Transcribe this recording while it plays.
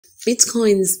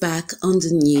Bitcoin is back on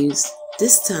the news,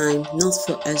 this time not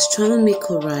for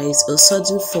astronomical rise or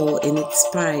sudden fall in its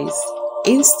price.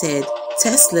 Instead,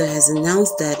 Tesla has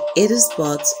announced that it has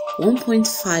bought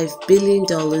 $1.5 billion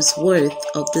worth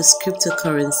of this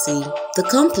cryptocurrency. The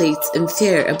complaints and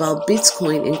fear about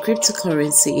Bitcoin and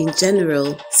cryptocurrency in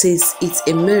general since it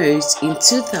emerged in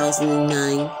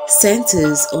 2009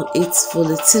 centers on its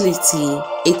volatility,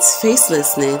 its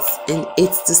facelessness, and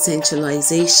its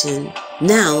decentralization.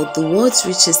 Now, the world's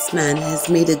richest man has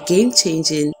made a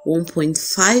game-changing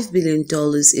 $1.5 billion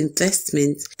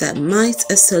investment that might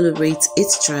accelerate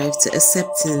its drive to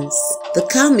acceptance. The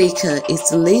car maker is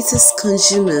the latest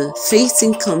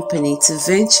consumer-facing company to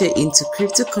venture into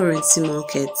cryptocurrency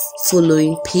markets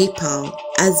following PayPal.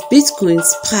 As Bitcoin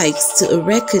spikes to a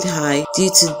record high due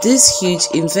to this huge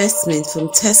investment from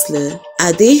Tesla,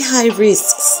 are there high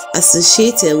risks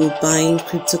associated with buying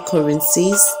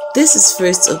cryptocurrencies? This is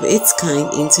first of its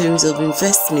kind in terms of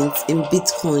investments in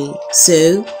Bitcoin.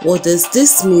 So, what does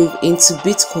this move into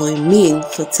Bitcoin mean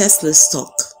for Tesla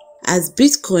stock? As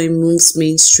Bitcoin moves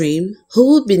mainstream, who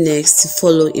will be next to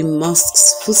follow in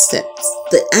Musk's footsteps?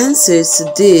 The answers to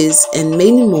this and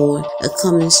many more are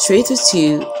coming straight at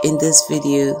you in this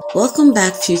video. Welcome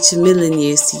back, future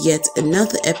millionaires, to yet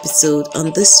another episode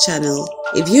on this channel.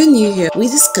 If you're new here, we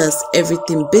discuss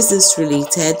everything business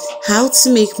related, how to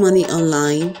make money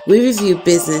online, we review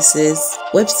businesses,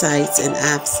 websites and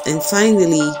apps, and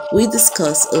finally, we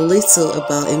discuss a little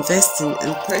about investing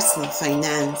and personal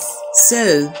finance.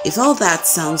 So, if all that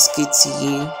sounds good to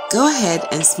you, go ahead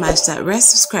and smash that red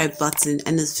subscribe button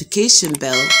and notification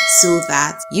bell so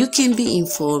that you can be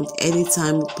informed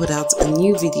anytime we put out a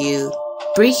new video.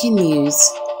 Breaking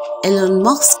news: Elon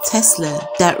Musk's Tesla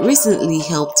that recently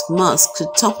helped Musk to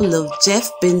topple off Jeff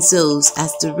Bezos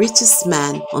as the richest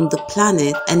man on the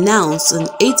planet announced on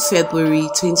 8 February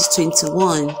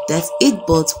 2021 that it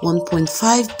bought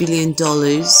 $1.5 billion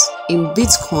in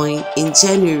Bitcoin in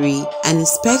January and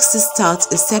expects to start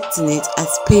accepting it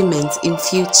as payment in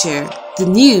future. The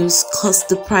news caused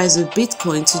the price of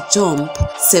Bitcoin to jump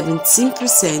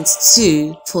 17%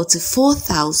 to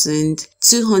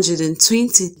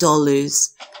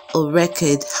 $44,220. A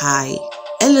record high.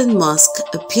 Elon Musk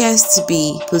appears to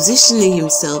be positioning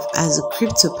himself as a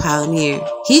crypto pioneer.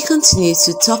 He continued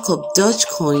to talk up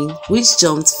Dogecoin, which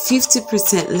jumped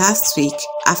 50% last week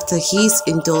after his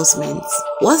endorsement.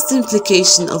 What's the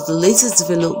implication of the latest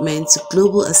development to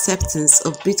global acceptance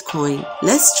of Bitcoin?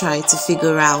 Let's try to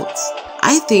figure out.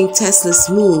 I think Tesla's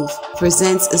move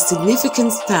presents a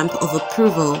significant stamp of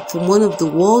approval from one of the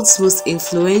world's most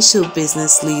influential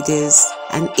business leaders,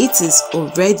 and it is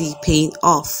already paying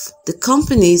off. The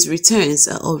company's returns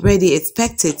are already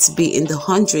expected to be in the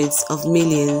hundreds of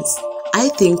millions. I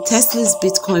think Tesla's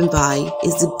Bitcoin buy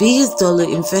is the biggest dollar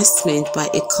investment by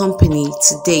a company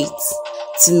to date.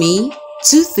 To me,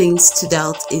 two things stood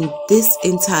out in this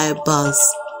entire buzz.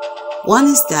 One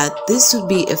is that this would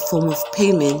be a form of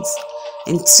payment,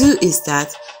 and two is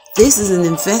that this is an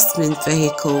investment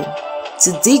vehicle.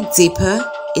 To dig deeper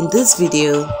in this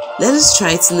video, let us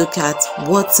try to look at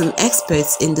what some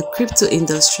experts in the crypto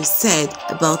industry said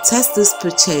about Tesla's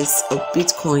purchase of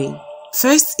Bitcoin.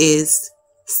 First is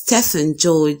Stephen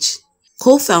George,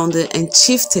 co-founder and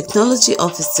chief technology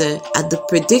officer at the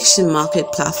prediction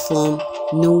market platform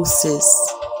Gnosis.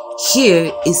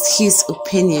 Here is his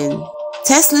opinion.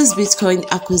 Tesla's Bitcoin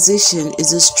acquisition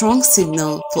is a strong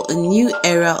signal for a new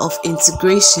era of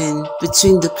integration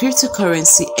between the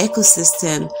cryptocurrency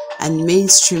ecosystem and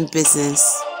mainstream business,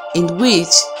 in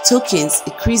which tokens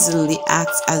increasingly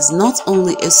act as not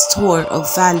only a store of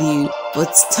value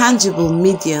but tangible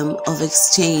medium of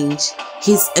exchange.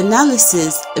 His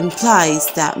analysis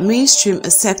implies that mainstream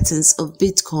acceptance of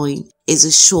Bitcoin is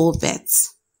a sure bet.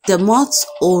 Demot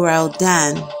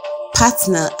O'Raldan,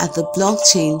 partner at the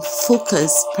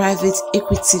blockchain-focused private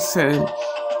equity firm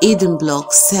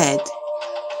Edenblock, said,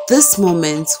 "This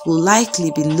moment will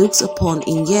likely be looked upon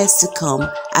in years to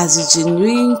come as a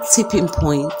genuine tipping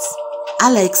point."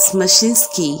 Alex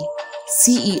Mashinsky,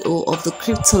 CEO of the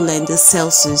crypto lender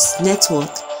Celsius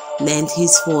Network, lent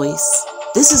his voice.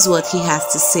 This is what he has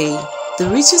to say. "The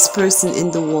richest person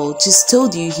in the world just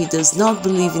told you he does not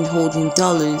believe in holding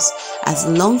dollars as a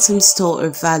long-term store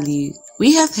of value.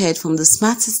 We have heard from the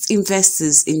smartest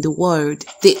investors in the world.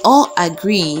 They all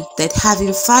agree that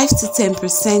having 5 to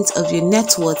 10% of your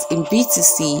net worth in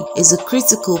BTC is a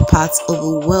critical part of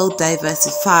a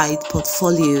well-diversified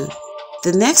portfolio."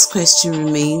 The next question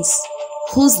remains,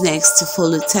 who's next to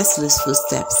follow Tesla's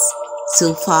footsteps?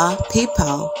 So far,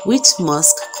 PayPal, which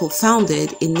Musk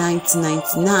co-founded in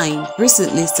 1999,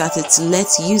 recently started to let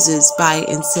users buy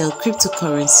and sell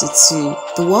cryptocurrency too.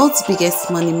 The world's biggest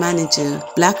money manager,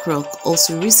 BlackRock,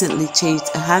 also recently changed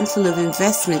a handful of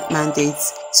investment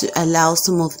mandates to allow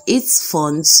some of its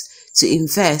funds to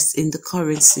invest in the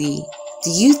currency. Do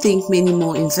you think many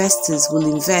more investors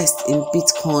will invest in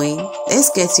Bitcoin? Let's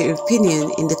get your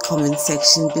opinion in the comment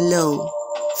section below.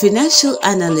 Financial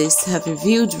analysts have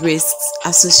revealed risks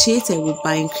associated with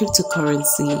buying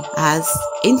cryptocurrency as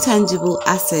intangible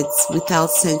assets without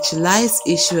centralized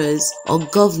issuers or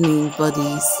governing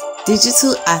bodies.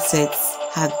 Digital assets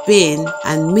have been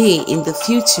and may in the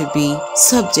future be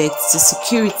subject to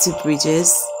security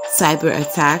breaches, cyber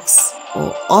attacks,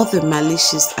 or other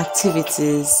malicious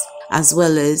activities, as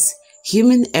well as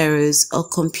human errors or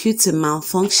computer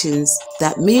malfunctions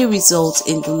that may result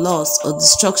in the loss or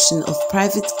destruction of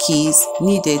private keys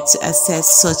needed to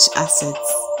access such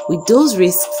assets. With those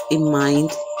risks in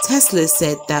mind, Tesla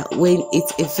said that when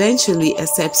it eventually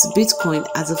accepts Bitcoin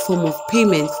as a form of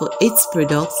payment for its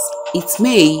products, it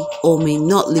may or may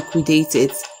not liquidate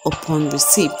it upon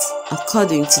receipt,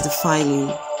 according to the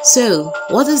filing. So,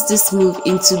 what does this move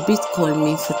into Bitcoin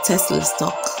mean for Tesla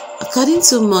stock? According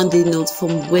to a Monday note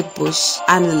from Wedbush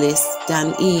analyst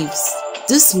Dan Eves,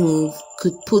 this move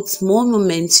could put more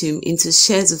momentum into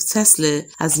shares of Tesla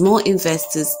as more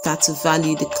investors start to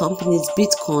value the company's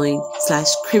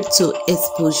Bitcoin/crypto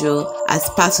exposure as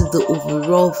part of the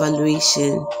overall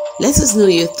valuation. Let us know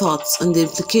your thoughts on the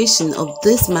implication of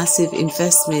this massive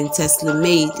investment Tesla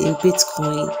made in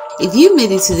Bitcoin. If you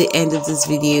made it to the end of this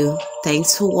video,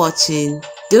 thanks for watching.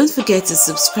 Don't forget to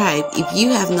subscribe if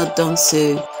you have not done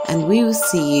so, and we will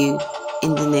see you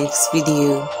in the next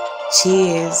video.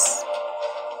 Cheers!